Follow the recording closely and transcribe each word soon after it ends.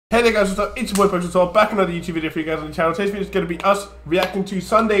Hey there guys, what's up? It's your boy Pokemon, back another YouTube video for you guys on the channel. Today's video is going to be us reacting to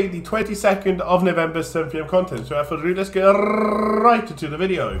Sunday the 22nd of November 7 PM content. So without further ado, let's get right into the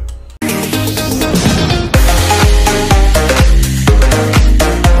video.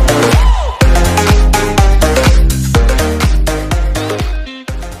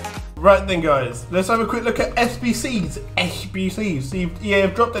 Right then guys, let's have a quick look at SBCs, see if EA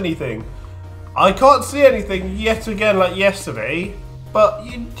have dropped anything. I can't see anything yet again like yesterday, but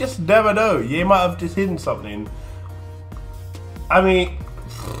you just never know. You might have just hidden something. I mean,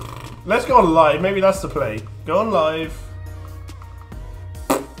 let's go on live. Maybe that's the play. Go on live.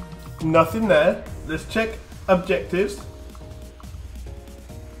 Nothing there. Let's check objectives.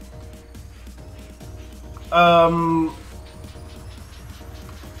 Nope,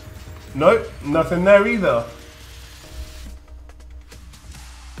 nothing there either.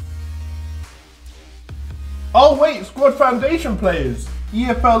 Oh wait, Squad Foundation players.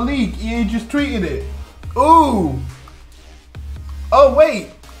 EFL League, EA just tweeted it. Ooh. Oh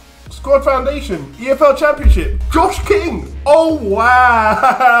wait, Squad Foundation, EFL Championship, Josh King. Oh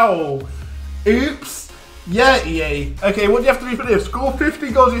wow. Oops. Yeah, EA. Okay, what do you have to do for this? Score 50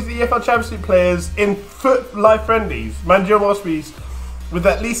 goals as the EFL Championship players in FUT live friendlies. Managerial masterpiece with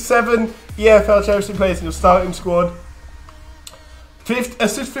at least 7 EFL Championship players in your starting squad.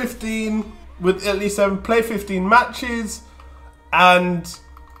 Assist 15 with at least 7, play 15 matches, and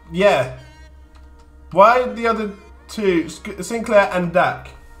yeah. Why the other two, Sinclair and Dak?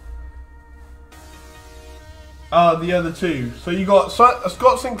 Are the other two. So you got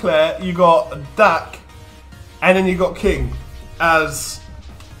Scott Sinclair, you got Dak, and then you got King as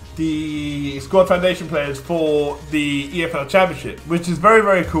the Squad Foundation players for the EFL Championship, which is very,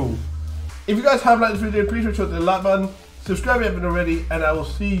 very cool. If you guys have liked this video, please make sure to hit the like button, subscribe if you haven't already, and I will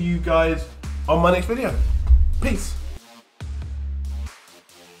see you guys on my next video. Peace.